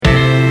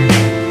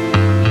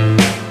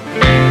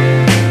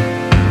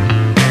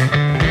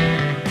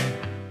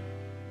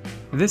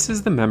This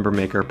is the Member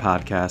Maker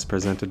podcast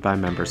presented by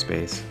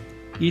Memberspace.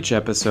 Each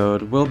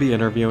episode, we'll be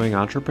interviewing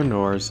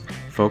entrepreneurs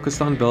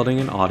focused on building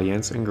an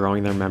audience and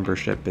growing their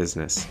membership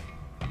business.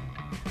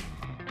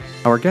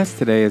 Our guest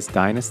today is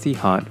Dynasty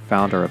Hunt,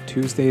 founder of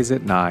Tuesdays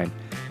at 9,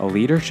 a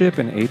leadership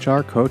and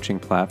HR coaching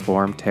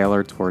platform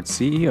tailored towards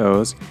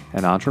CEOs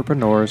and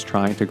entrepreneurs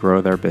trying to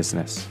grow their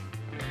business.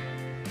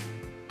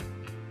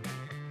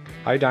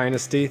 Hi,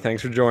 Dynasty.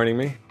 Thanks for joining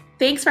me.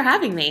 Thanks for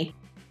having me.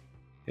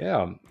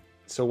 Yeah.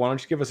 So why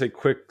don't you give us a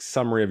quick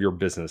summary of your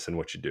business and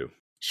what you do?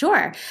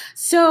 Sure.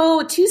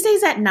 So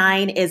Tuesdays at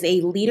 9 is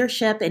a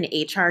leadership and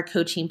HR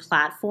coaching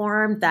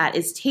platform that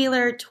is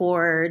tailored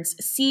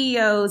towards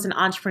CEOs and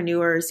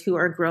entrepreneurs who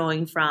are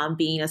growing from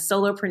being a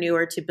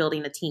solopreneur to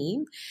building a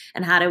team.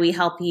 And how do we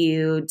help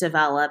you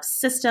develop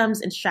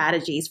systems and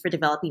strategies for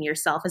developing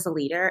yourself as a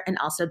leader and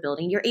also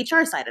building your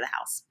HR side of the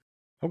house?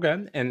 Okay.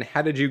 And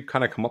how did you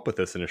kind of come up with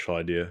this initial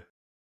idea?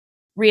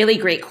 Really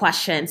great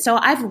question. So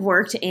I've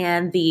worked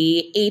in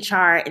the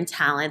HR and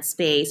talent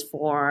space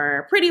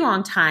for a pretty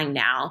long time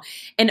now.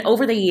 And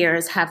over the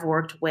years have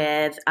worked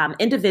with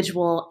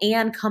individual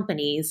and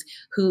companies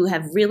who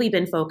have really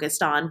been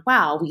focused on,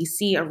 wow, we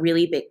see a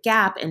really big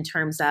gap in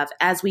terms of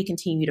as we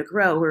continue to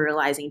grow, we're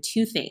realizing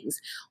two things.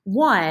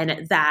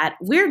 One, that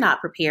we're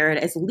not prepared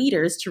as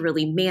leaders to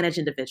really manage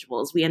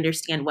individuals. We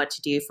understand what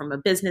to do from a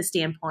business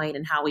standpoint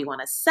and how we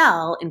want to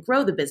sell and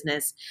grow the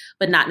business,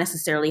 but not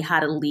necessarily how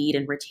to lead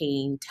and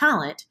retain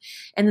talent.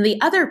 And the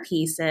other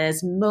piece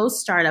is most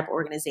startup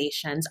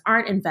organizations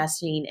aren't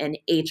investing in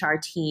HR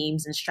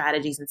teams and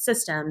strategies and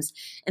systems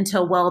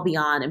until well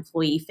beyond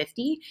employee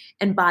 50.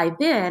 And by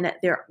then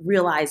they're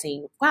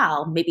realizing,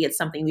 wow, maybe it's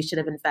something we should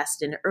have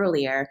invested in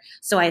earlier.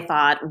 So I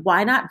thought,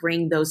 why not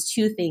bring those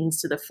two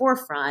things to the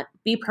forefront,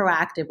 be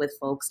proactive with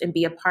folks and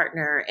be a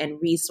partner and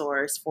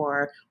resource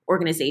for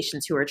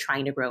organizations who are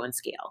trying to grow and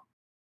scale.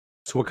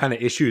 So what kind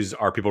of issues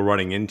are people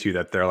running into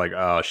that they're like,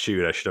 oh,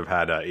 shoot, I should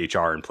have had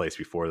HR in place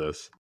before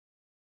this?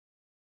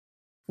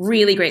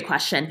 Really great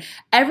question.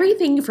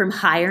 Everything from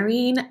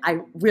hiring,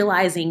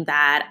 realizing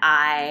that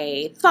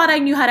I thought I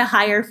knew how to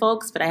hire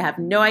folks, but I have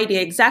no idea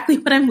exactly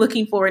what I'm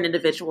looking for in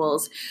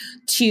individuals,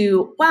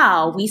 to,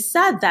 wow, we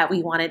said that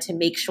we wanted to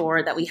make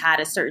sure that we had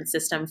a certain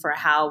system for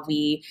how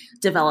we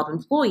develop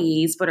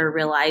employees, but are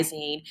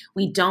realizing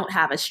we don't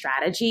have a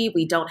strategy,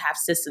 we don't have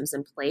systems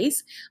in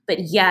place, but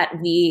yet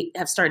we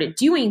have started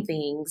doing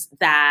things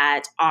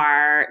that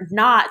are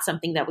not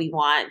something that we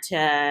want to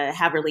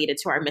have related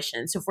to our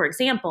mission. So for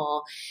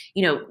example,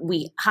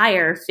 we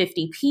hire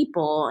 50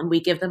 people and we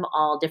give them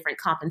all different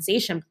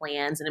compensation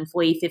plans. And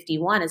employee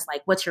 51 is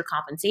like, what's your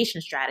compensation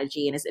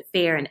strategy? And is it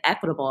fair and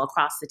equitable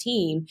across the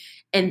team?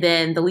 And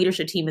then the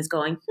leadership team is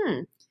going,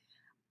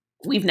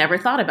 we've never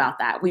thought about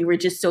that. We were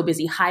just so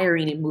busy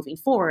hiring and moving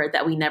forward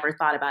that we never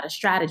thought about a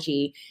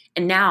strategy.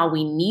 And now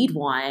we need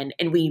one,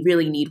 and we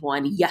really need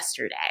one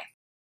yesterday.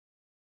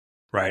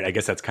 Right. I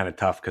guess that's kind of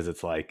tough because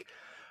it's like,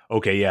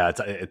 okay, yeah,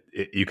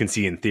 you can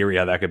see in theory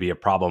how that could be a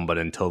problem, but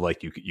until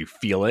like you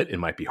feel it, it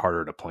might be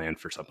harder to plan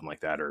for something like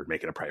that or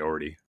make it a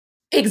priority.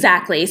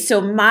 Exactly. So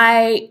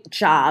my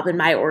job and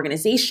my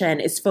organization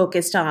is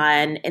focused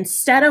on,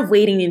 instead of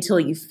waiting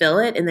until you feel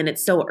it and then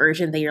it's so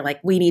urgent that you're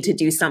like, we need to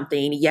do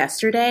something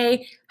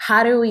yesterday,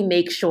 how do we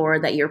make sure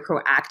that you're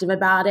proactive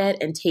about it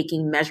and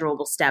taking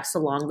measurable steps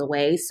along the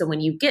way? So when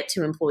you get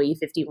to employee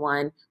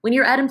 51, when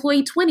you're at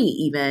employee 20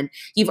 even,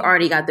 you've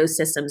already got those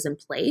systems in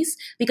place.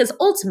 Because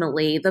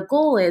ultimately the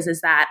goal is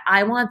that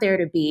I want there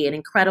to be an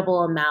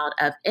incredible amount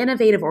of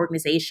innovative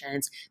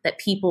organizations that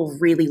people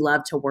really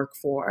love to work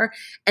for.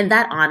 And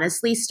that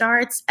honestly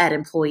starts at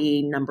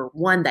employee number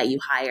 1 that you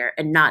hire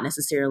and not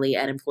necessarily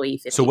at employee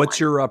 51. So what's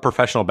your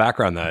professional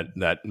background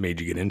that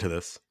made you get into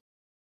this?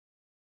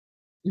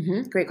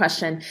 Great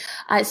question.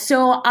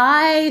 So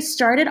I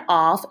started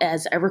off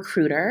as a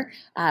recruiter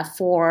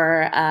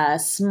for a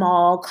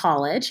small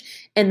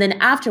college, and then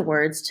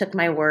afterwards took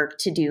my work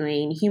to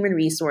doing human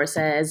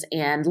resources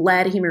and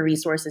led human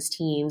resources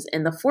teams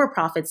in the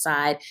for-profit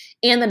side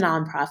and the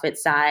nonprofit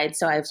side.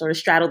 So I've sort of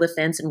straddled the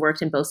fence and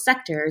worked in both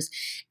sectors,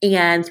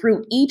 and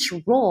through each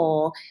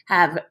role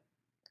have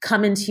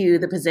come into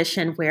the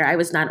position where I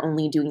was not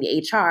only doing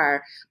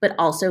HR, but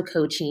also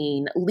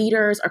coaching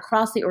leaders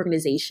across the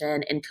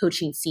organization and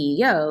coaching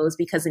CEOs,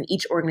 because in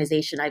each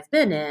organization I've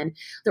been in,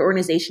 the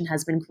organization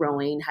has been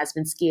growing, has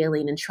been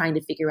scaling, and trying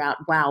to figure out,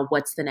 wow,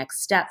 what's the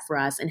next step for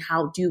us and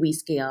how do we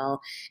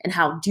scale and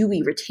how do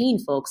we retain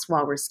folks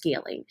while we're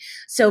scaling?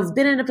 So I've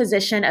been in a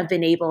position of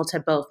being able to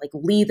both like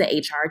lead the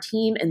HR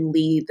team and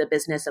lead the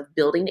business of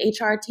building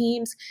HR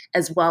teams,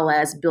 as well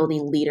as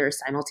building leaders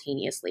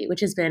simultaneously,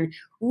 which has been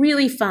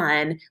really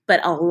fun,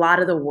 but a lot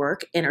of the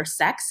work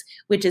intersects,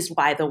 which is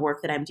why the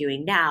work that I'm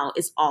doing now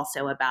is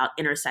also about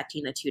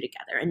intersecting the two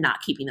together and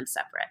not keeping them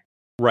separate.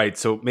 Right.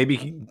 So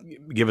maybe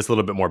give us a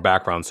little bit more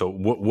background. So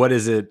what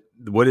is it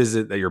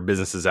that your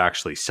business is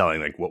actually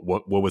selling? Like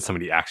what would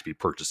somebody actually be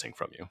purchasing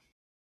from you?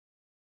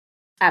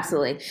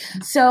 Absolutely.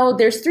 So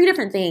there's three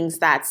different things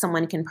that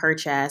someone can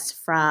purchase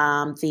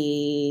from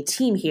the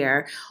team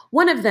here.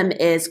 One of them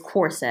is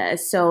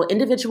courses. So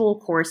individual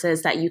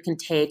courses that you can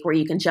take where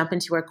you can jump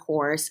into a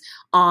course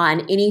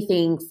on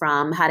anything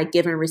from how to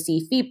give and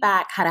receive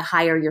feedback, how to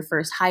hire your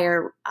first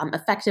hire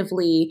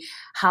effectively,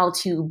 how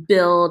to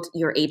build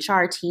your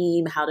HR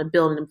team, how to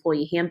build an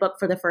employee handbook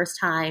for the first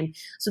time.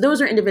 So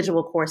those are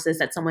individual courses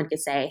that someone could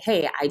say,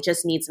 hey, I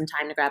just need some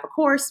time to grab a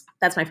course.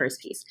 That's my first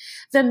piece.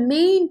 The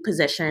main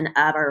position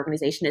of our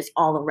organization is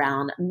all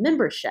around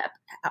membership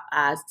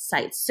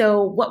sites.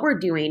 So what we're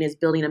doing is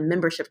building a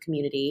membership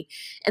community.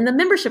 And the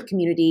membership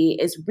community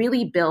is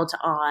really built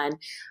on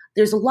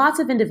there's lots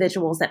of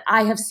individuals that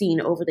I have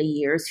seen over the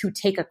years who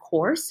take a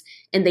course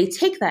and they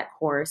take that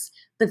course,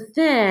 but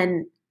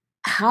then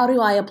how do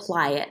I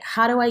apply it?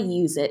 How do I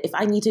use it? If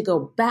I need to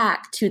go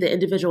back to the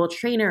individual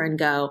trainer and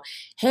go,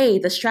 hey,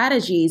 the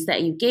strategies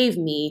that you gave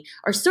me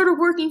are sort of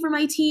working for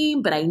my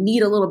team, but I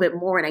need a little bit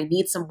more and I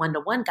need some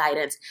one-to-one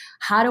guidance.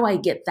 How do I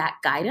get that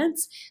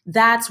guidance?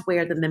 That's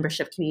where the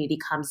membership community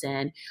comes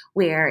in,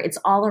 where it's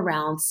all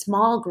around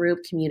small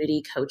group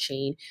community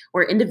coaching,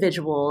 where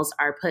individuals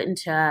are put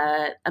into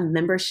a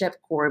membership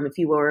quorum, if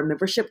you will, or a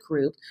membership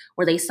group,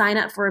 where they sign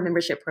up for a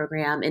membership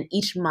program, and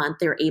each month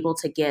they're able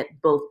to get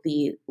both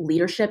the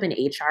leadership and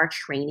HR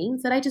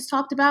trainings that I just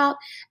talked about,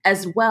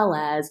 as well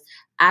as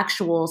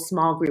actual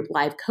small group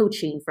live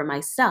coaching for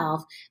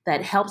myself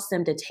that helps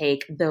them to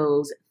take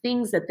those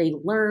things that they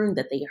learned,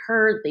 that they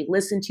heard, they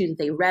listened to, that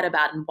they read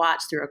about and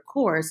watched through a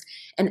course,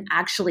 and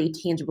actually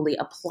tangibly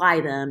apply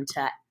them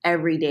to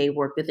everyday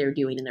work that they're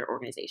doing in their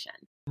organization.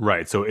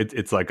 Right. So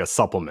it's like a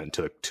supplement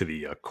to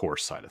the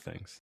course side of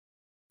things.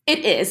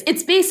 It is.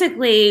 It's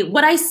basically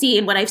what I see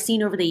and what I've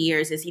seen over the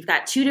years is you've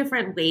got two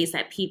different ways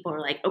that people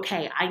are like,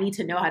 okay, I need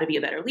to know how to be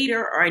a better leader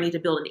or I need to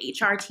build an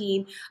HR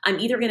team. I'm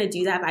either going to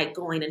do that by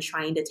going and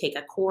trying to take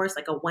a course,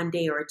 like a 1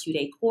 day or a 2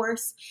 day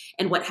course.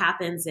 And what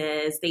happens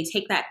is they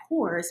take that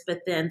course,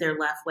 but then they're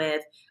left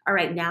with, all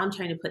right, now I'm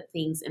trying to put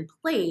things in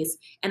place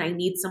and I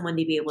need someone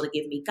to be able to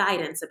give me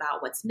guidance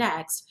about what's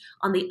next.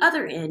 On the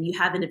other end, you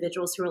have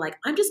individuals who are like,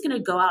 I'm just going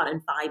to go out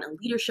and find a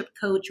leadership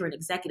coach or an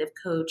executive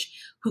coach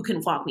who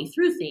can walk me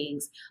through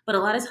things. But a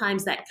lot of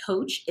times that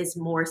coach is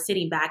more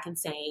sitting back and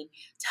saying,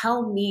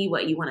 tell me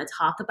what you want to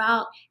talk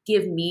about,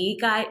 give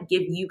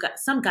you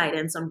some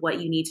guidance on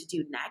what you need to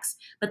do next.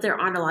 But there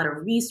aren't a lot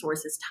of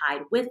resources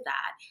tied with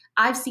that.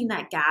 I've seen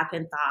that gap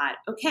and thought,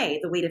 okay,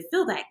 the way to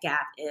fill that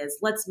gap is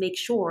let's make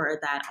sure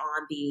that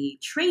on the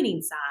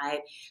training side,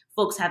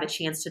 folks have a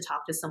chance to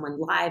talk to someone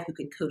live who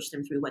can coach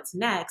them through what's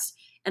next.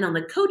 And on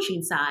the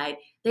coaching side,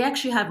 they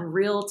actually have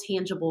real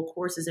tangible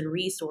courses and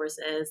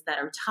resources that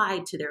are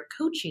tied to their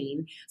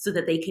coaching so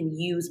that they can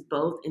use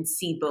both and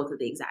see both at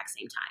the exact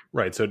same time.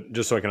 Right. So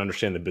just so I can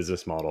understand the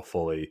business model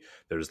fully,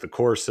 there's the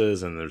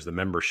courses and there's the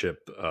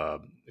membership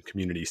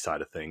community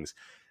side of things.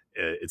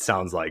 It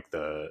sounds like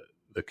the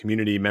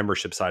community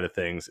membership side of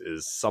things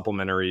is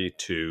supplementary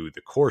to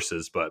the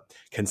courses, but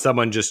can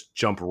someone just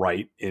jump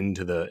right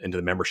into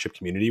the membership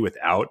community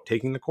without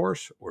taking the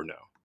course or no?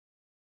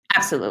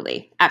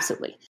 Absolutely.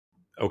 Absolutely.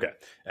 Okay.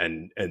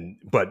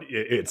 But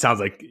it sounds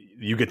like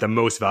you get the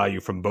most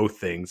value from both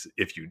things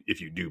if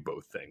you do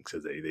both things,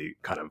 because they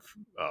kind of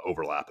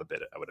overlap a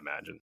bit, I would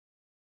imagine.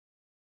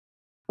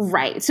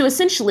 Right. So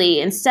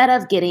essentially, instead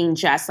of getting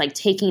just like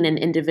taking an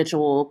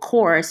individual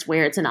course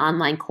where it's an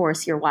online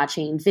course, you're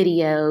watching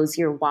videos,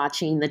 you're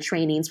watching the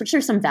trainings, which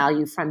there's some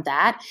value from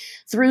that.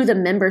 Through the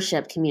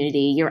membership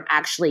community, you're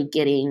actually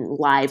getting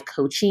live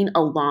coaching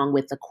along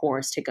with the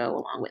course to go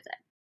along with it.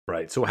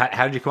 Right. So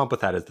how did you come up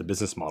with that as the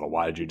business model?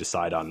 Why did you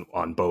decide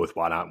on both?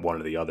 Why not one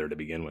or the other to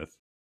begin with?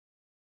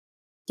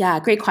 Yeah,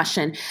 great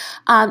question.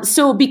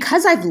 So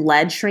because I've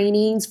led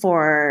trainings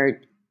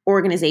for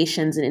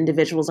organizations and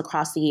individuals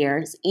across the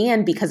years,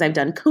 and because I've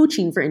done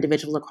coaching for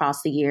individuals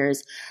across the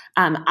years,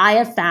 I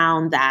have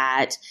found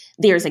that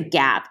there's a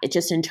gap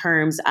just in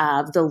terms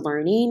of the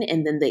learning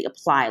and then the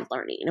applied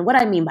learning. And what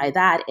I mean by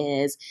that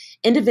is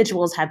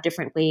individuals have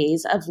different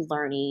ways of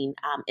learning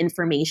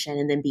information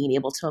and then being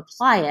able to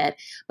apply it.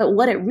 But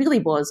what it really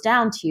boils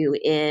down to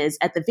is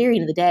at the very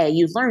end of the day,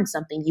 you learn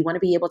something, you want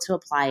to be able to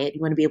apply it, you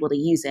want to be able to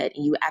use it,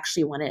 and you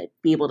actually want to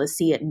be able to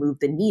see it move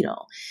the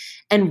needle.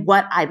 And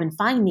what I've been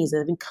finding is that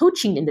I've been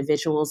coaching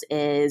individuals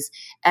is,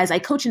 as I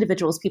coach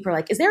individuals, people are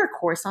like, is there a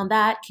course on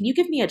that? Can you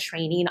give me a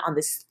training on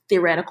this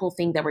theoretical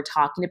thing that we're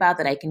talking about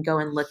that I can go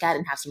and look at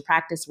and have some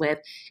practice with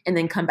and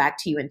then come back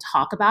to you and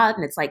talk about?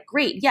 And it's like,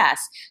 great,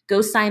 yes, go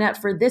sign up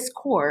for this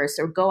course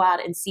or go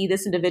out and see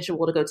this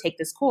individual to go take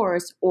this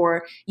course,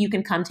 or you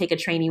can come take a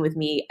training with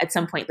me at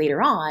some point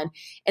later on.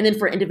 And then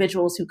for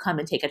individuals who come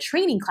and take a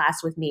training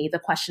class with me, the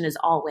question is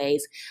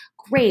always,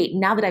 great,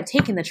 now that I've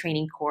taken the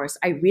training course,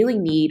 I really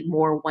need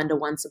more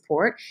one-to-one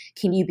support.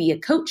 Can you be a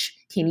coach?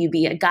 Can you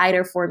be a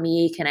guider for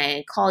me? Can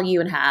I call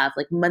you and have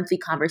like monthly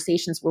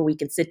conversations where we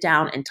can sit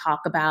down and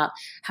talk about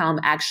how I'm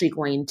actually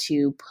going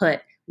to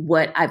put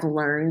what I've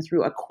learned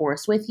through a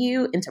course with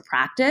you into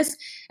practice.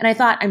 And I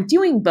thought, I'm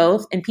doing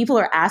both, and people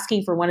are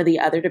asking for one or the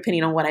other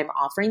depending on what I'm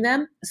offering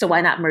them. So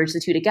why not merge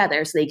the two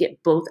together so they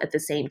get both at the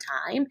same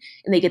time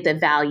and they get the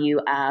value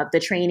of the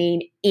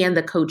training and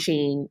the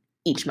coaching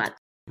each month.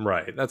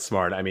 Right. That's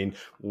smart. I mean,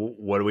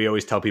 what we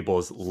always tell people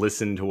is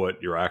listen to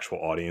what your actual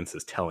audience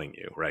is telling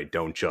you, right?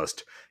 Don't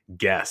just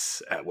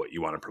guess at what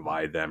you want to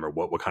provide them or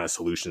what kind of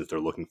solutions they're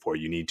looking for.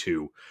 You need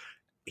to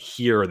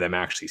hear them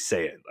actually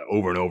say it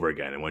over and over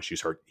again. And once you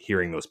start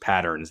hearing those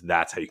patterns,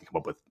 that's how you can come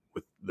up with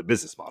the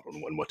business model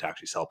and what to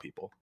actually sell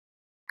people.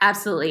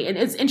 Absolutely. And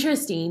it's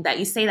interesting that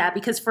you say that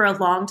because for a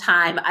long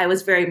time, I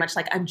was very much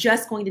like, I'm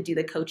just going to do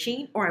the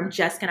coaching or I'm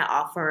just going to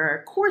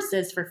offer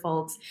courses for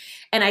folks.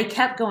 And I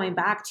kept going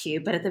back to,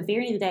 but at the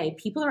very end of the day,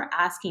 people are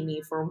asking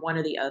me for one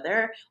or the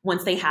other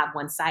once they have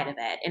one side of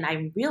it. And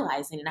I've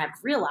realized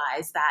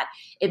that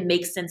it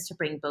makes sense to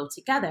bring both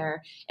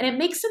together. And it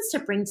makes sense to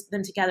bring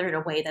them together in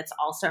a way that's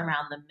also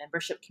around the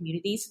membership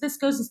community. So this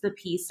goes into the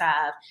piece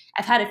of,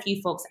 I've had a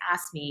few folks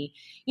ask me,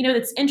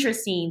 it's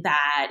interesting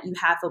that you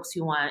have folks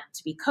who want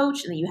to be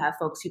coached and then you have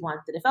folks who want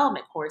the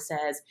development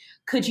courses.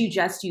 Could you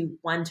just do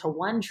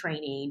one-to-one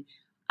training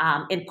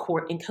in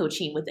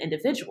coaching with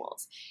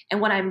individuals?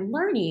 And what I'm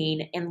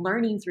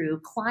learning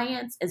through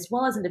clients as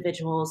well as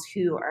individuals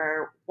who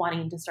are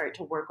wanting to start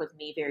to work with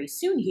me very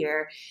soon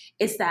here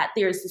is that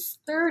there's this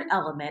third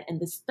element and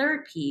this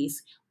third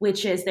piece,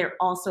 which is they're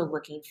also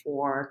looking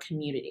for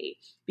community,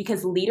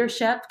 because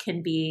leadership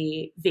can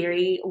be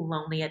very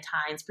lonely at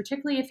times,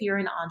 particularly if you're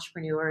an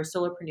entrepreneur or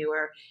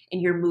solopreneur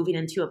and you're moving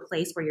into a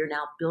place where you're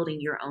now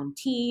building your own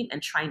team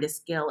and trying to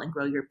scale and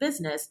grow your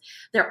business.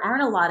 There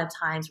aren't a lot of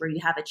times where you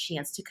have a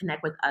chance to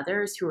connect with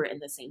others who are in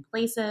the same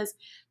places,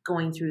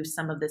 going through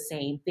some of the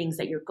same things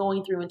that you're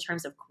going through in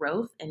terms of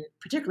growth, and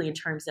particularly in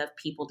terms of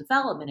people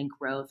development and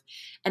growth.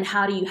 And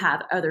how do you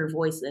have other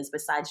voices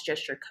besides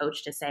just your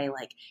coach to say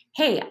like,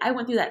 hey, I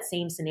went through that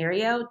same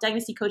scenario.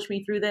 Dynasty coached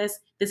me through this.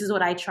 This is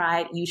what I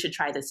tried. You should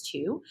try this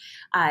too.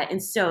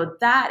 And so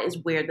that is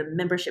where the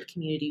membership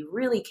community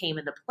really came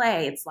into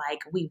play. It's like,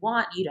 we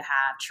want you to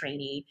have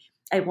training.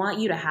 I want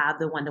you to have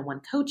the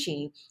one-to-one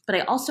coaching, but I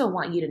also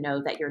want you to know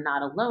that you're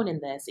not alone in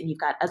this and you've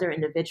got other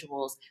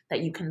individuals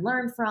that you can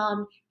learn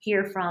from,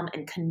 hear from,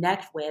 and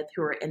connect with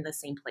who are in the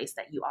same place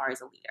that you are as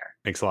a leader.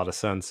 Makes a lot of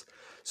sense.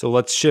 So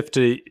let's shift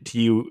to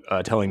you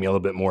telling me a little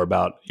bit more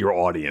about your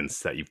audience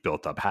that you've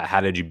built up. How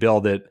did you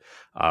build it?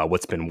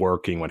 What's been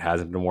working? What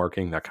hasn't been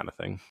working? That kind of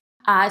thing.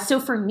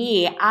 So for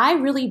me, I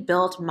really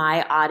built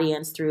my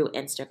audience through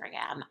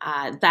Instagram.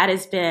 That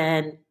has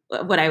been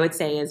what I would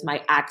say is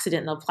my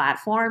accidental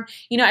platform.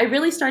 I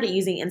really started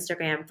using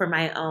Instagram for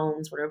my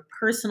own sort of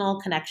personal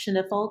connection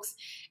to folks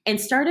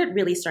and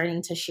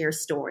starting to share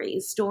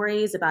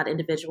stories about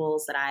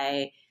individuals that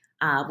I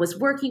was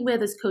working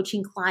with as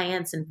coaching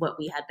clients and what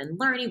we had been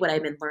learning, what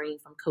I've been learning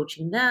from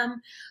coaching them,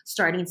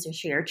 starting to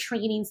share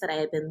trainings that I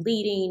had been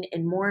leading.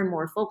 And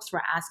more folks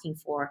were asking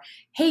for,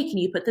 hey, can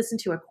you put this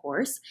into a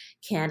course?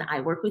 Can I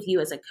work with you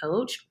as a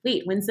coach?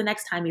 Wait, when's the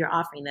next time you're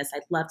offering this?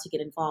 I'd love to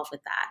get involved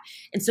with that.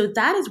 And so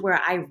that is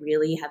where I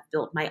really have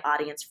built my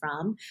audience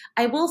from.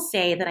 I will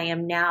say that I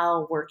am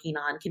now working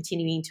on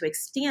continuing to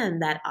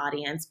extend that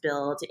audience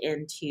build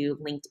into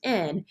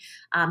LinkedIn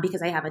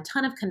because I have a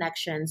ton of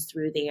connections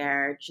through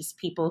there, just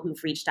people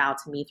who've reached out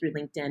to me through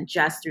LinkedIn,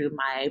 just through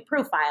my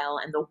profile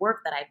and the work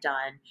that I've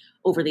done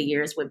over the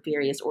years with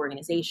various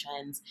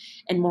organizations.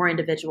 And more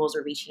individuals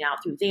are reaching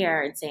out through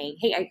there and saying,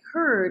 hey, I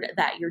heard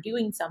that you're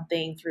doing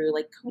something through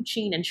like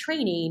coaching and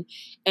training.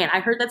 And I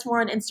heard that's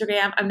more on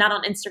Instagram. I'm not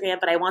on Instagram,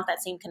 but I want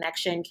that same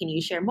connection. Can you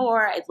share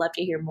more? I'd love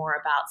to hear more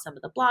about some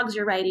of the blogs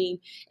you're writing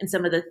and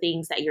some of the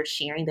things that you're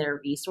sharing that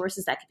are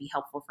resources that could be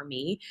helpful for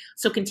me.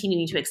 So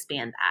continuing to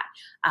expand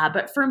that.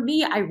 But for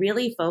me, I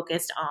really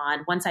focused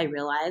on, once I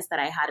realized that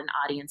I had an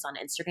audience on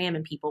Instagram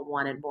and people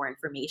wanted more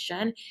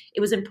information, it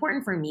was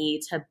important for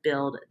me to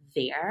build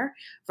there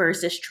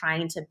versus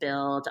trying to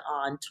build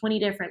on 20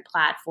 different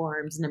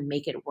platforms and to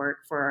make it work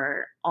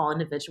for all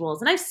individuals.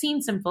 And I've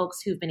seen some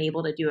folks who've been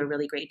able to do a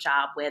really great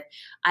job with,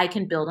 I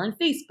can build on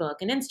Facebook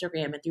and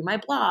Instagram and through my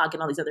blog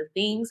and all these other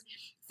things.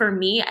 For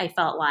me, I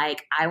felt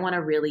like I want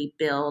to really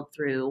build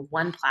through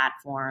one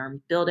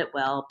platform, build it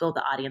well, build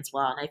the audience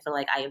well. And I feel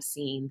like I have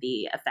seen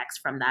the effects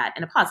from that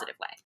in a positive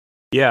way.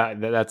 Yeah,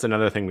 that's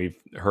another thing we've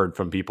heard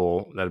from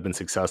people that have been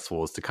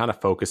successful is to kind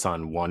of focus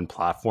on one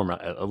platform,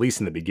 at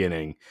least in the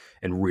beginning,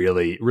 and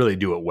really, really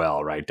do it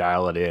well, right?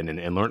 Dial it in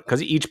and learn,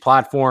 because each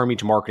platform,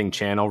 each marketing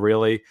channel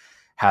really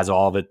has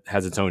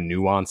its own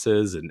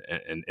nuances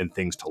and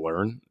things to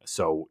learn.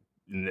 So,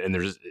 and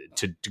there's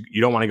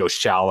you don't want to go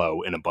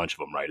shallow in a bunch of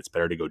them, right? It's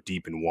better to go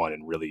deep in one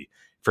and really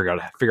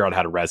figure out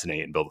how to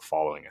resonate and build a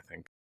following, I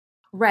think.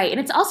 Right. And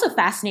it's also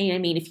fascinating. I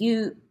mean,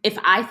 if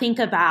I think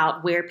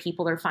about where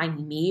people are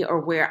finding me or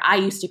where I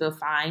used to go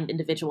find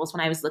individuals when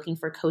I was looking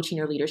for coaching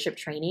or leadership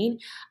training,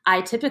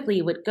 I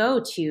typically would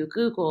go to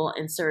Google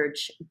and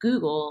search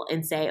Google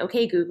and say,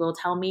 okay, Google,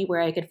 tell me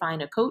where I could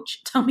find a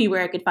coach. Tell me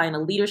where I could find a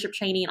leadership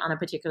training on a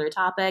particular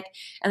topic.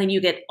 And then you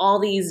get all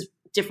these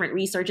different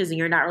researches and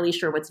you're not really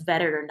sure what's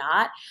vetted or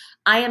not,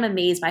 I am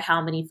amazed by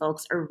how many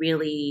folks are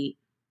really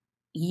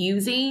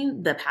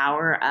using the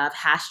power of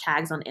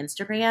hashtags on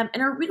Instagram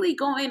and are really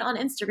going on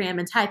Instagram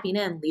and typing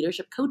in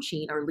leadership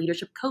coaching or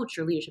leadership coach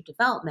or leadership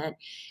development.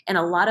 And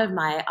a lot of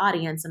my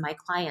audience and my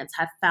clients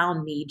have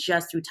found me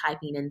just through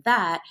typing in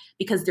that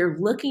because they're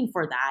looking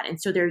for that.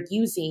 And so they're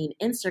using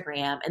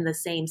Instagram and the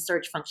same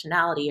search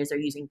functionality as they're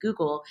using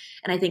Google.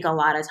 And I think a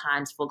lot of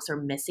times folks are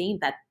missing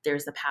that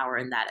there's the power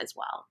in that as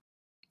well.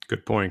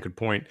 Good point. Good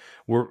point.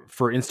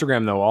 For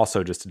Instagram though,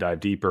 also just to dive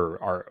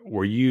deeper,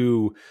 were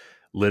you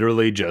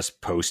literally just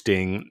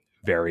posting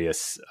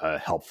various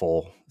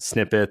helpful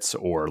snippets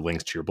or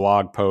links to your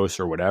blog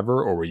posts or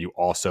whatever, or were you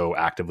also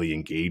actively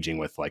engaging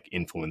with like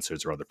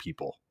influencers or other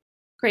people?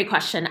 Great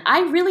question. I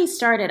really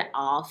started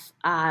off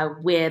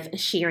with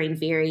sharing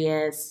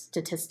various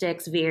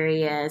statistics,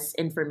 various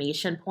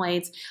information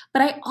points,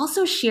 but I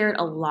also shared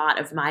a lot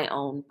of my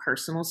own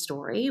personal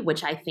story,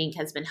 which I think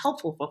has been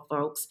helpful for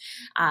folks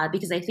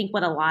because I think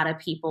what a lot of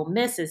people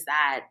miss is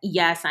that,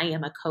 yes, I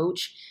am a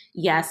coach.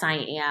 Yes,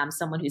 I am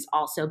someone who's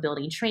also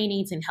building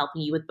trainings and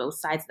helping you with both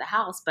sides of the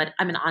house, but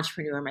I'm an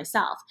entrepreneur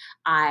myself.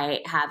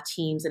 I have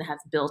teams and have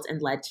built and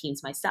led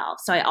teams myself.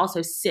 So I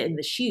also sit in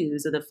the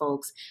shoes of the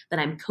folks that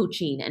I'm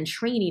coaching and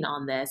training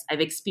on this.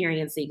 I've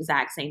experienced the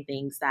exact same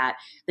things that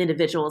the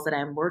individuals that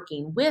I'm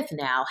working with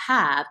now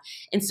have.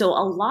 And so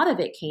a lot of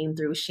it came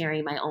through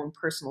sharing my own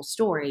personal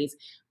stories,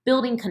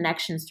 building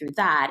connections through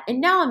that. And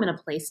now I'm in a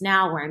place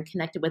now where I'm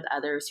connected with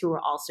others who are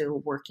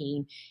also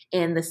working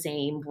in the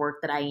same work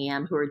that I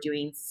am, who are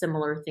doing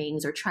similar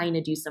things or trying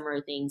to do similar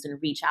things and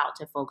reach out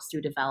to folks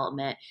through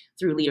development,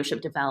 through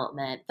leadership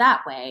development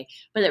that way.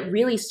 But it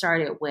really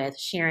started with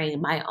sharing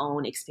my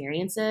own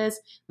experiences,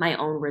 my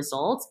own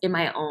results, and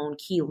my own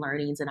key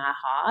learnings and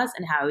ahas,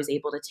 and how I was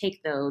able to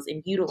take those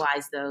and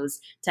utilize those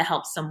to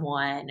help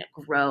someone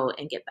grow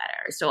and get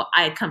better. So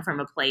I come from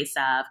a place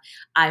of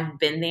I've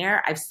been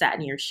there, I've sat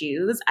in your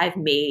shoes, I've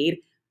made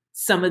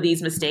some of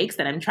these mistakes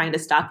that I'm trying to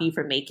stop you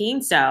from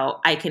making. So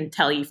I can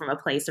tell you from a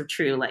place of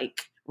true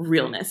like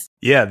realness.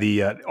 Yeah,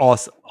 the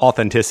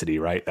authenticity,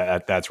 right?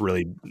 That's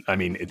really, I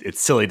mean, it's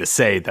silly to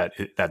say that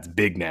that's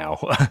big now,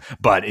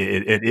 but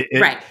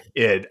Right.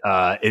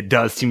 it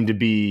does seem to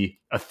be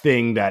a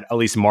thing that at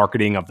least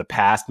marketing of the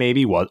past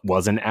maybe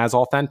wasn't as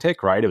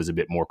authentic, right? It was a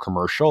bit more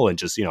commercial and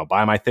just,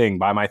 buy my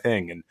thing.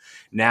 And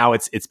now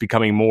it's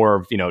becoming more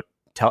of,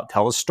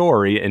 tell a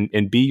story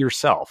and be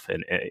yourself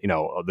and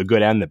the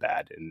good and the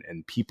bad,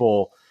 and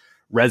people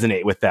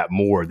resonate with that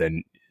more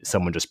than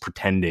someone just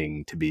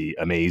pretending to be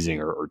amazing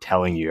or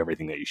telling you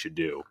everything that you should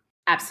do.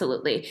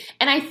 Absolutely.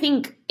 And I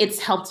think it's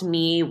helped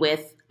me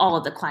with all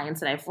of the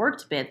clients that I've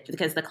worked with,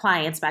 because the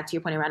clients, back to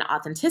your point around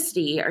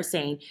authenticity, are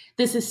saying,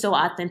 this is so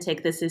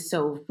authentic, this is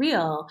so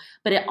real,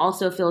 but it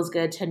also feels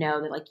good to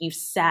know that like you've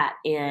sat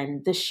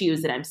in the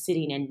shoes that I'm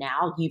sitting in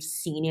now, you've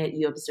seen it,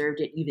 you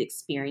observed it, you've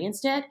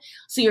experienced it.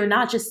 So you're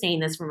not just saying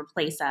this from a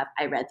place of,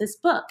 I read this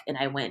book and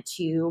I went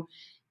to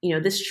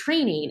this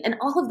training, and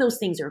all of those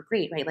things are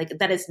great, right? Like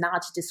that is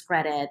not to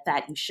discredit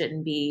that you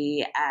shouldn't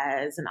be,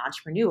 as an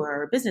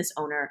entrepreneur or business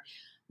owner,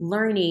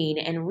 learning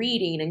and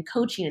reading and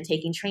coaching and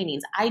taking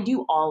trainings. I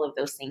do all of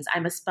those things.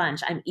 I'm a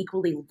sponge. I'm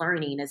equally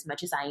learning as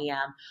much as I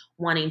am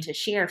wanting to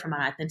share from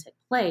an authentic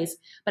place.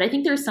 But I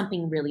think there's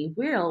something really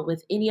real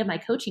with any of my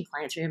coaching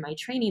clients or in my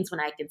trainings when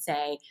I can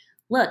say,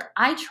 look,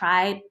 I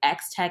tried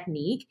X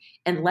technique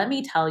and let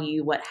me tell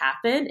you what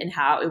happened and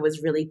how it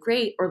was really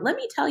great, or let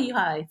me tell you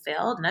how I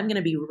failed and I'm going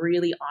to be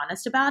really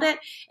honest about it.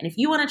 And if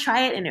you want to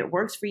try it and it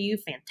works for you,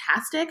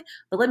 fantastic.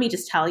 But let me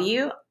just tell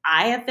you,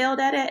 I have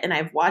failed at it and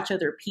I've watched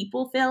other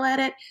people fail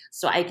at it.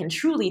 So I can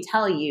truly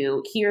tell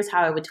you, here's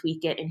how I would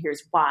tweak it and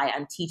here's why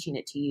I'm teaching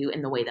it to you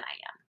in the way that I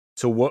am.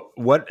 So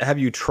what have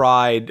you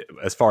tried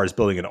as far as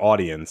building an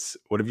audience?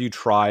 What have you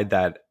tried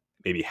that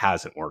maybe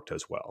hasn't worked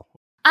as well?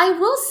 I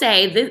will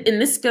say,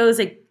 and this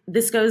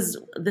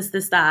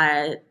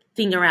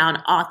thing around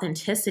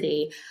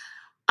authenticity.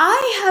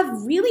 I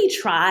have really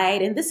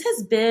tried, and this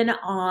has been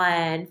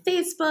on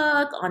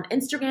Facebook, on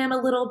Instagram a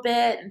little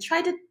bit, and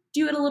tried to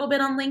do it a little bit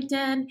on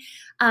LinkedIn.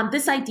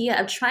 This idea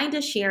of trying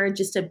to share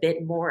just a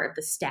bit more of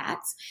the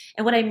stats.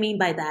 And what I mean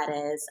by that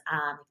is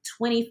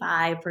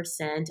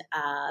 25%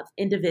 of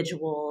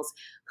individuals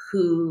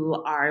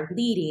who are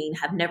leading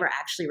have never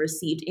actually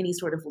received any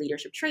sort of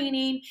leadership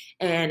training.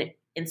 And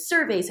in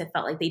surveys have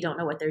felt like they don't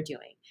know what they're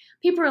doing.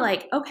 People are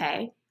like,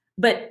 okay,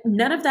 but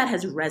none of that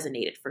has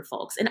resonated for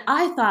folks. And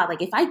I thought,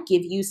 like, if I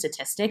give you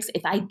statistics,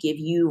 if I give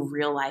you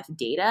real life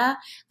data,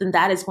 then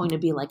that is going to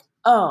be like,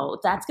 oh,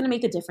 that's going to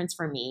make a difference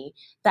for me.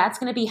 That's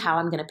going to be how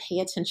I'm going to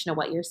pay attention to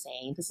what you're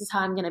saying. This is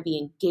how I'm going to be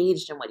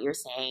engaged in what you're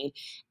saying.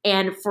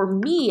 And for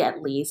me,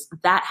 at least,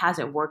 that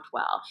hasn't worked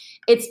well.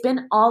 It's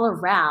been all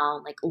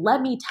around, like, let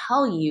me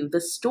tell you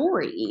the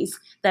stories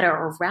that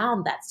are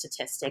around that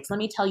statistics. Let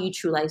me tell you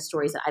true life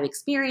stories that I've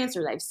experienced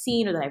or that I've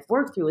seen or that I've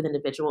worked through with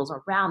individuals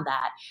around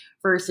that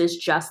versus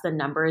just the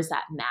numbers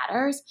that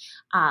matters.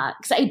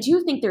 Because I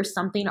do think there's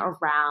something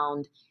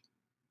around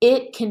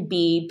it can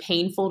be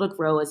painful to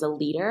grow as a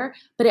leader,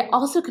 but it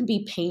also can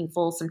be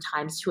painful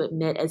sometimes to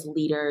admit as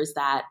leaders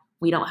that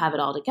we don't have it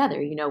all together.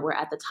 We're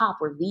at the top,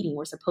 we're leading,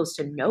 we're supposed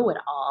to know it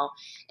all.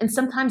 And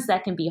sometimes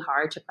that can be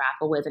hard to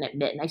grapple with and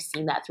admit. And I've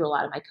seen that through a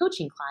lot of my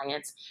coaching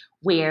clients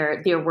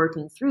where they're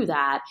working through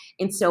that.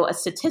 And so a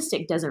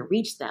statistic doesn't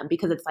reach them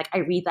because it's like, I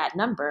read that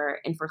number.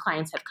 And for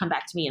clients have come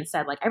back to me and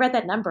said, like, I read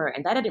that number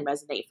and that didn't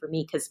resonate for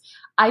me because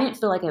I didn't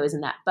feel like I was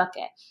in that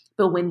bucket.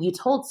 But when you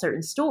told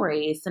certain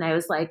stories, then I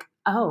was like,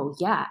 oh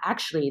yeah,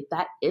 actually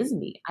that is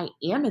me. I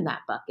am in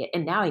that bucket.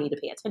 And now I need to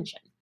pay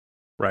attention.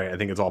 Right. I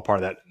think it's all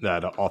part of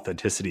that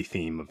authenticity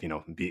theme of,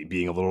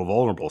 being a little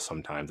vulnerable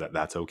sometimes.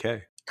 That's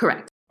okay.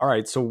 Correct. All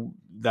right. So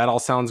that all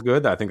sounds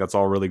good. I think that's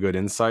all really good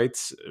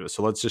insights.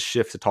 So let's just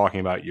shift to talking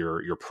about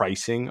your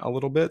pricing a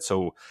little bit.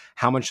 So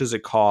how much does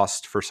it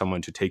cost for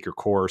someone to take your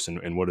course,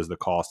 and what is the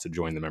cost to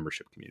join the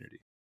membership community?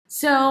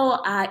 So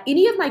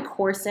any of my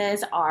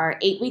courses are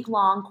 8-week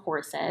long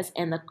courses,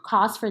 and the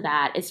cost for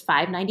that is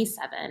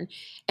 $597.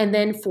 And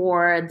then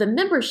for the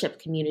membership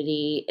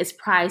community is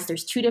priced,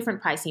 there's two different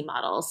pricing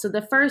models. So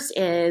the first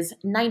is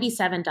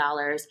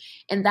 $97,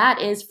 and that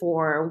is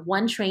for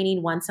one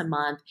training once a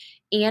month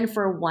and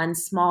for one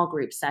small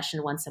group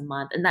session once a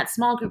month. And that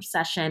small group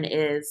session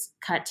is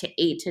cut to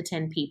 8 to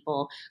 10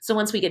 people. So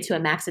once we get to a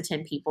max of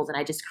 10 people, then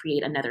I just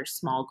create another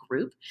small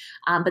group.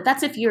 But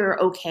that's if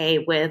you're okay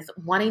with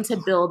wanting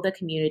to build the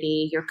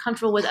community, you're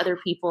comfortable with other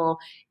people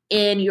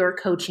in your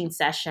coaching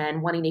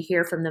session, wanting to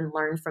hear from them,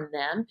 learn from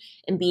them,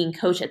 and being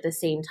coached at the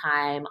same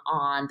time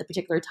on the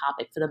particular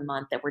topic for the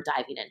month that we're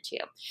diving into.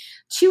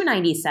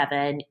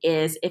 $297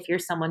 is if you're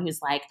someone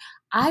who's like,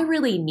 I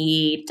really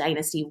need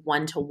Dynasty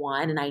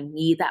one-to-one, and I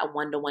need that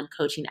one-to-one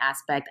coaching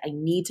aspect. I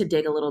need to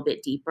dig a little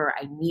bit deeper.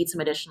 I need some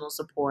additional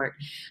support.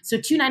 So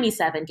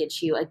 $297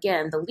 gets you,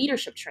 again, the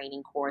leadership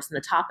training course and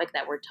the topic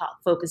that we're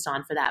focused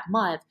on for that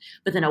month,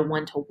 but then a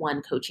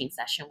one-to-one coaching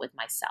session with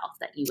myself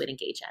that you would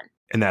engage in.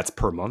 And that's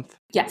per month?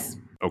 Yes.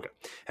 Okay.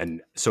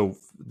 And so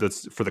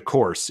that's for the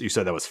course, you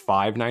said that was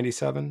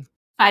 $597?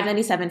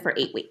 $597 for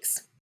 8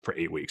 weeks. For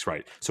 8 weeks,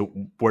 right. So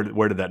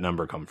where did that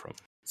number come from?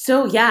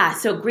 So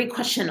great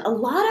question. A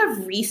lot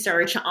of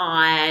research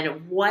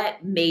on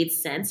what made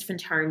sense in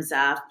terms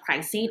of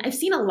pricing. I've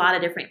seen a lot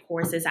of different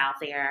courses out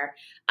there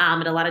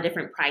at a lot of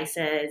different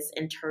prices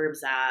in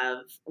terms of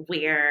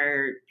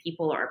where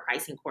people are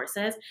pricing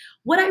courses.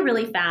 What I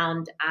really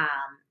found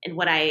and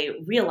what I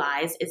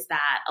realized is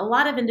that a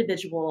lot of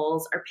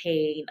individuals are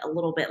paying a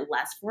little bit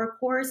less for a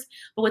course,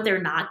 but what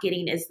they're not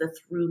getting is the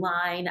through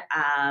line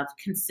of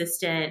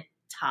consistent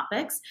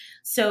topics.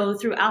 So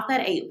throughout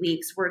that 8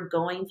 weeks, we're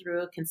going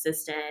through a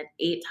consistent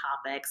 8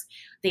 topics.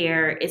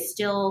 There is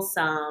still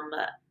some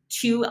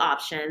 2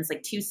 options,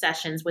 like 2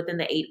 sessions within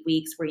the 8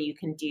 weeks where you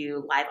can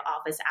do live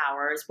office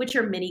hours, which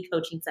are mini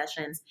coaching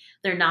sessions.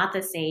 They're not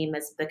the same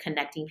as the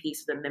connecting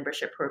piece of the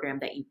membership program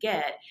that you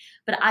get.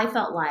 But I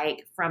felt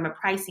like from a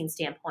pricing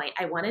standpoint,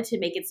 I wanted to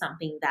make it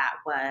something that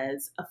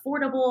was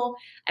affordable.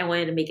 I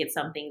wanted to make it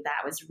something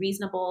that was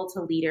reasonable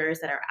to leaders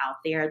that are out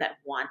there that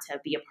want to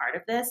be a part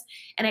of this.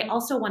 And I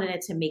also wanted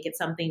it to make it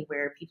something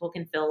where people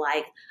can feel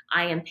like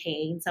I am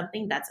paying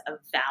something that's of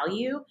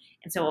value.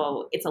 And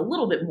so it's a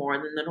little bit more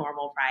than the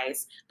normal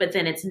price, but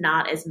then it's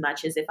not as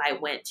much as if I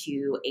went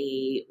to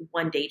a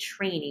one-day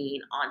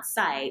training on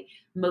site.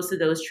 Most of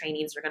those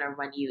trainings are going to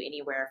run you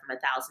anywhere from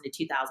 $1,000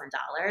 to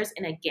 $2,000.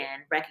 And again,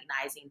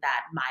 recognizing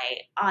that my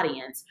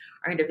audience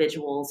are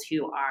individuals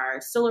who are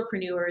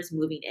solopreneurs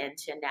moving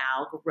into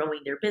now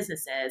growing their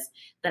businesses,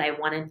 that I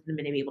wanted them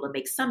to be able to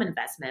make some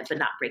investment, but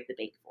not break the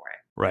bank for it.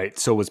 Right.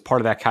 So was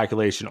part of that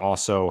calculation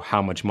also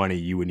how much money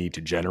you would need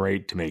to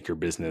generate to make your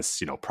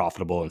business,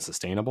 profitable and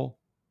sustainable?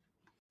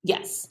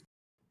 Yes.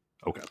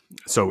 Okay.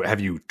 So have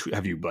you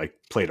like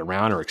played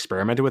around or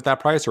experimented with that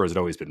price, or has it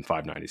always been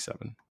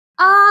 $597?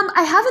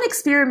 I haven't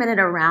experimented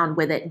around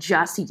with it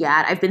just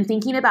yet. I've been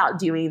thinking about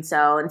doing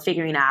so and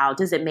figuring out,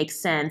 does it make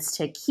sense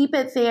to keep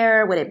it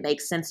there? Would it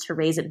make sense to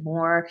raise it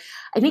more?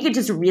 I think it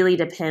just really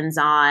depends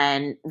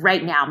on,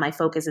 right now, my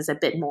focus is a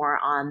bit more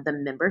on the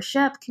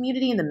membership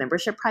community and the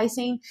membership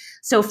pricing.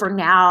 So for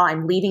now,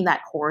 I'm leaving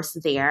that course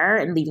there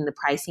and leaving the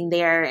pricing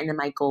there. And then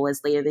my goal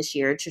is later this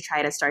year to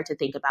try to start to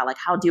think about, like,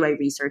 how do I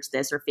research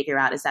this or figure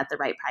out, is that the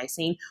right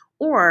pricing?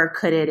 Or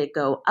could it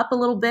go up a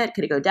little bit?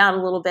 Could it go down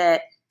a little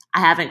bit? I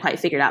haven't quite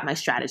figured out my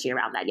strategy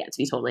around that yet, to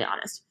be totally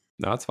honest.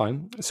 No, that's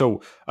fine.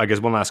 So I guess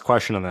one last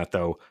question on that,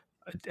 though.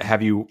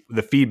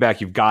 The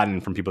feedback you've gotten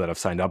from people that have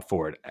signed up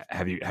for it,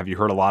 have you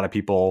heard a lot of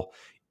people,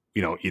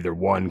 either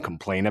one,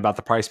 complain about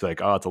the price, be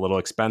like, oh, it's a little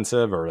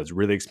expensive, or it's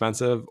really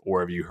expensive? Or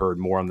have you heard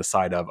more on the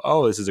side of,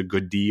 oh, this is a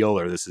good deal,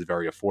 or this is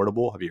very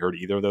affordable? Have you heard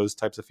either of those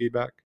types of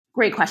feedback?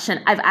 Great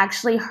question. I've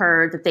actually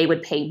heard that they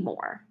would pay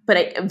more,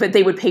 but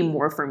they would pay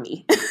more for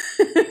me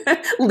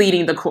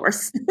leading the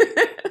course.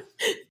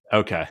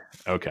 Okay.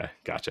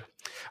 Gotcha.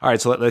 All right.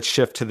 So let's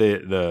shift to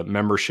the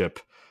membership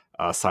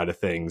side of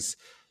things.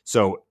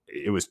 So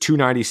it was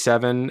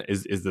 $297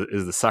 is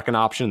the second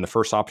option. The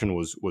first option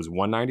was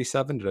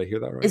 $197. Did I hear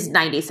that right? It's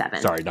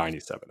 $97. Sorry,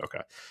 $97.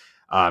 Okay.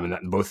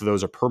 And both of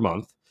those are per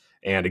month.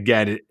 And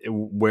again,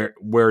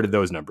 where did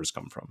those numbers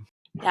come from?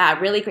 Yeah,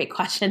 really great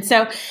question.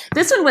 So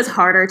this one was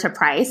harder to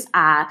price.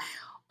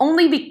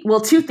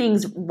 Two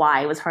things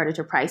why it was harder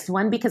to price.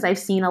 One, because I've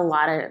seen a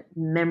lot of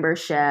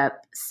membership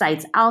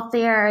sites out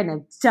there and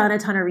I've done a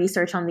ton of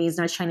research on these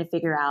and I was trying to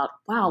figure out,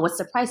 wow, what's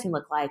the pricing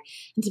look like?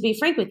 And to be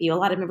frank with you, a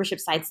lot of membership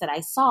sites that I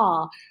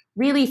saw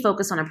really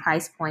focus on a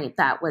price point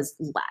that was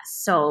less.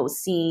 So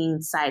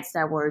seeing sites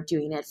that were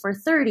doing it for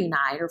 $39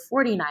 or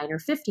 $49 or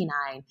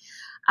 $59.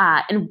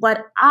 And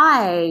what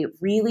I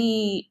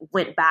really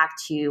went back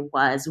to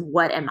was,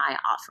 what am I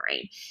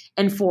offering?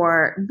 And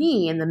for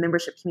me and the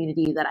membership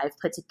community that I've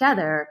put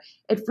together,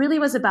 it really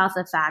was about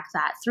the fact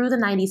that through the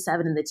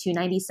 97 and the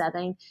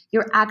 297,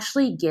 you're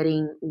actually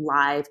getting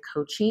live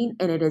coaching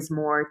and it is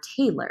more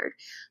tailored.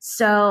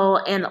 So,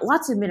 and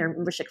lots of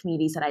membership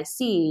communities that I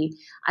see,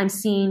 I'm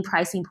seeing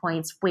pricing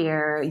points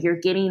where you're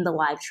getting the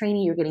live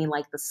training, you're getting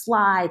like the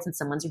slides and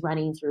someone's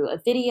running through a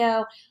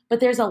video, but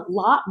there's a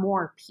lot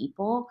more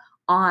people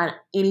on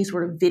any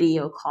sort of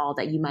video call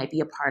that you might be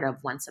a part of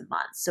once a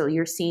month. So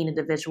you're seeing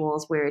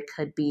individuals where it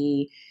could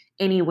be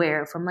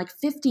anywhere from like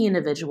 50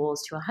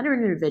 individuals to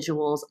 100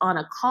 individuals on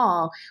a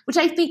call, which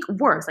I think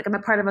works. Like I'm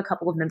a part of a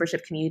couple of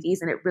membership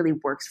communities and it really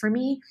works for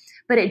me,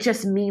 but it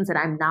just means that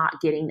I'm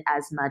not getting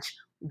as much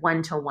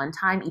one-to-one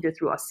time, either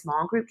through a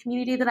small group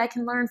community that I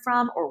can learn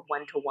from or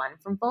one-to-one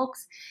from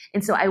folks.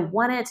 And so I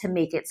wanted to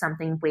make it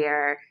something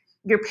where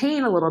you're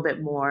paying a little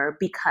bit more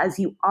because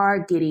you are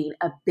getting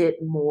a bit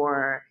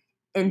more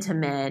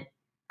intimate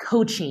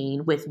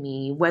coaching with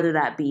me, whether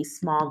that be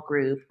small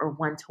group or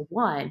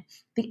one-to-one.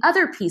 The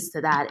other piece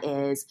to that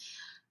is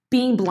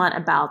being blunt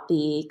about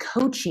the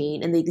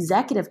coaching and the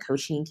executive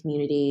coaching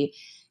community.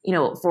 You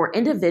know, for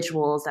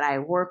individuals that I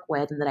work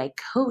with and that I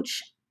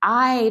coach,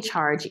 I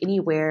charge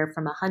anywhere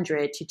from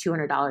 $100 to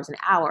 $200 an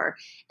hour.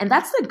 And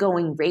that's the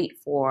going rate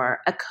for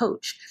a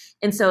coach.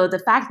 And so the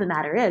fact of the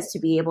matter is to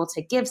be able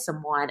to give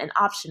someone an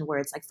option where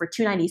it's like for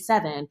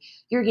 $297,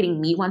 you're getting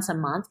me once a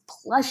month,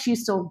 plus you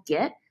still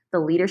get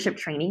the leadership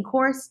training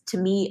course, to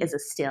me is a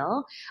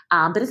still.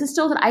 But it's a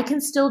still that I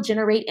can still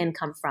generate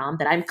income from,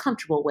 that I'm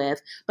comfortable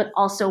with, but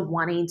also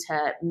wanting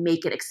to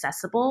make it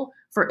accessible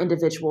for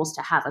individuals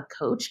to have a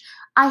coach.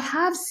 I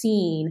have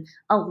seen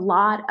a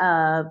lot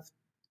of,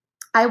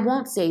 I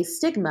won't say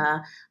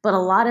stigma, but a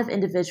lot of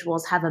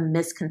individuals have a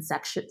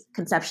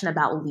misconception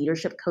about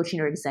leadership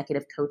coaching or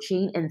executive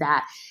coaching, in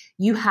that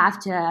you have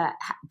to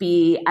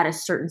be at a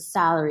certain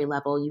salary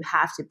level. You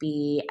have to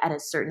be at a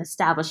certain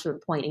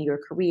establishment point in your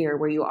career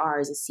where you are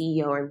as a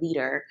CEO or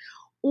leader,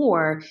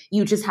 or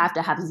you just have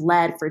to have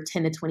led for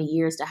 10 to 20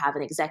 years to have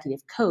an executive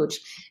coach.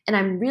 And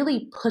I'm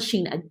really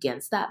pushing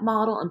against that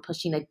model and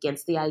pushing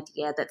against the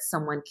idea that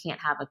someone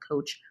can't have a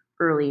coach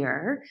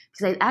earlier,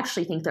 because I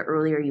actually think the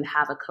earlier you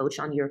have a coach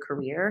on your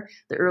career,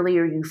 the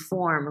earlier you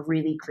form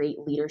really great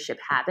leadership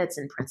habits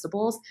and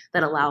principles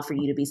that allow for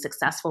you to be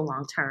successful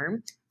long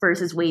term,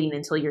 versus waiting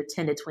until you're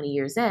 10 to 20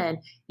 years in.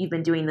 You've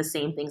been doing the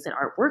same things that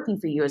aren't working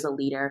for you as a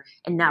leader,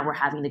 and now we're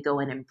having to go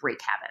in and break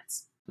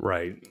habits.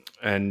 Right.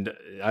 And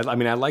I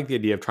mean, I like the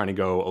idea of trying to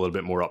go a little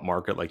bit more up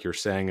market, like you're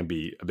saying, and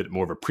be a bit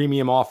more of a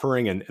premium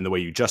offering. And the way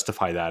you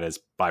justify that is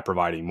by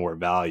providing more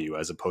value,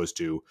 as opposed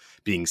to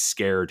being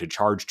scared to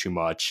charge too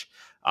much.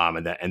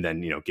 And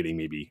then, you know, getting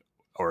maybe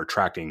or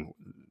attracting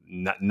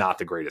not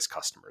the greatest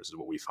customers is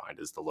what we find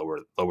is the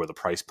lower the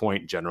price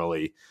point,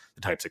 generally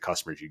the types of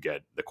customers you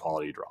get, the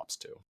quality drops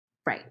too.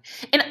 Right.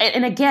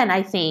 And again,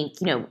 I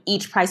think, you know,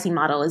 each pricing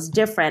model is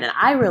different. And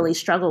I really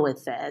struggle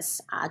with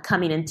this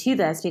coming into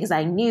this, because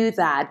I knew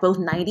that both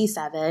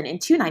 97 and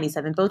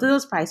 297, both of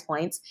those price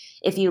points,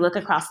 if you look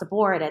across the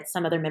board at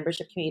some other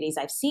membership communities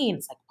I've seen,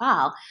 it's like,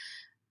 wow,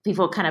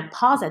 people kind of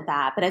pause at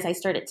that. But as I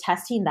started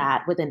testing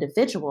that with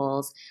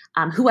individuals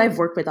who I've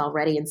worked with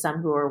already and some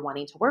who are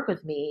wanting to work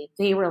with me,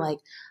 they were like,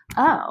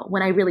 oh,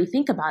 when I really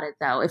think about it,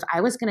 though, if I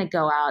was going to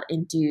go out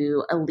and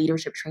do a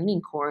leadership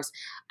training course,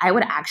 I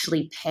would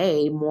actually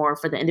pay more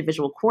for the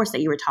individual course that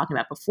you were talking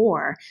about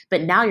before.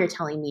 But now you're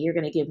telling me you're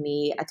going to give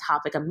me a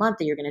topic a month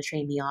that you're going to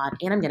train me on,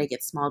 and I'm going to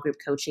get small group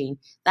coaching.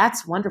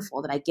 That's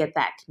wonderful that I get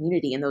that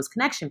community and those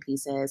connection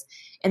pieces.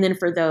 And then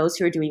for those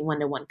who are doing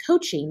one-to-one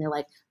coaching, they're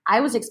like, I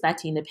was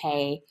expecting to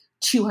pay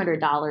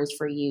 $200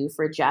 for you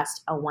for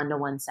just a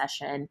one-to-one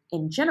session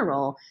in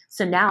general.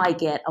 So now I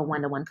get a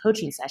one-to-one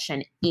coaching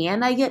session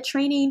and I get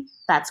training.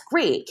 That's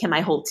great. Can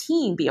my whole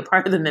team be a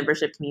part of the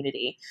membership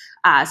community?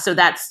 So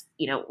that's,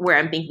 you know, where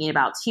I'm thinking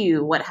about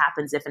too, what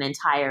happens if an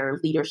entire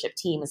leadership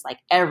team is like,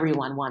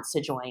 everyone wants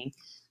to join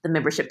the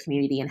membership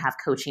community and have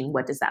coaching?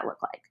 What does that look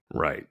like?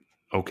 Right.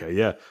 Okay.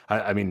 Yeah.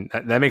 I mean,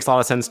 that makes a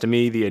lot of sense to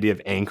me. The idea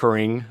of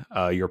anchoring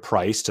your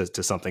price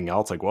to something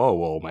else, like, whoa,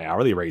 well, my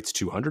hourly rate's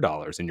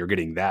 $200 and you're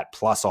getting that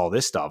plus all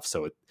this stuff.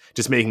 So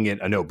just making it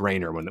a no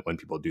brainer when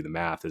people do the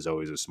math is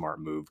always a smart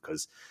move,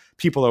 because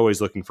people are always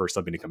looking for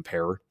something to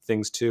compare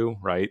things to,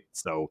 right?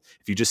 So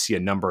if you just see a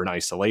number in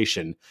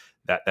isolation,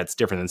 that's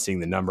different than seeing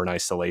the number in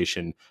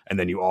isolation. And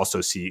then you also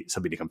see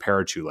something to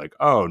compare it to, like,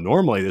 oh,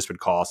 normally this would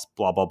cost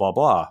blah, blah, blah,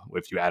 blah,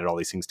 if you added all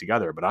these things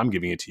together, but I'm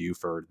giving it to you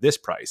for this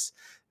price.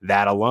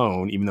 That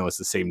alone, even though it's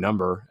the same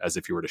number as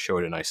if you were to show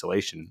it in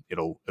isolation,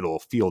 it'll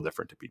feel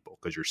different to people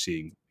because you're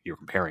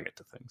comparing it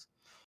to things.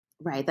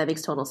 Right. That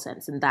makes total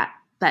sense. And that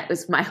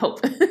was my hope.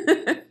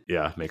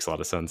 Yeah, makes a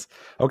lot of sense.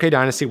 Okay,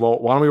 Dynasty. Well,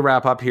 why don't we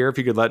wrap up here? If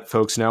you could let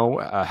folks know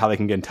how they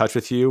can get in touch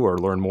with you or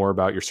learn more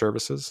about your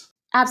services.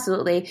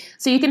 Absolutely.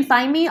 So you can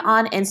find me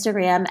on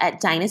Instagram at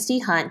Dynasty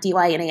Hunt,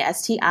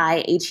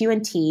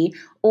 DYNASTIHUNT,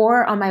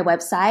 or on my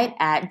website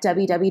at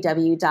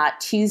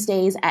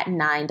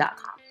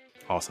www.tuesdaysat9.com.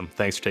 Awesome.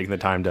 Thanks for taking the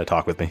time to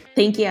talk with me.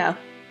 Thank you.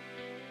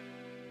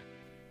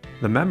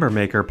 The Member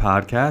Maker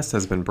podcast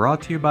has been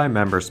brought to you by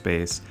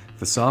MemberSpace,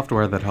 the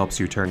software that helps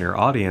you turn your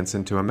audience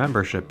into a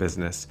membership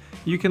business.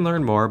 You can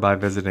learn more by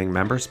visiting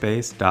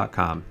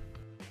memberspace.com.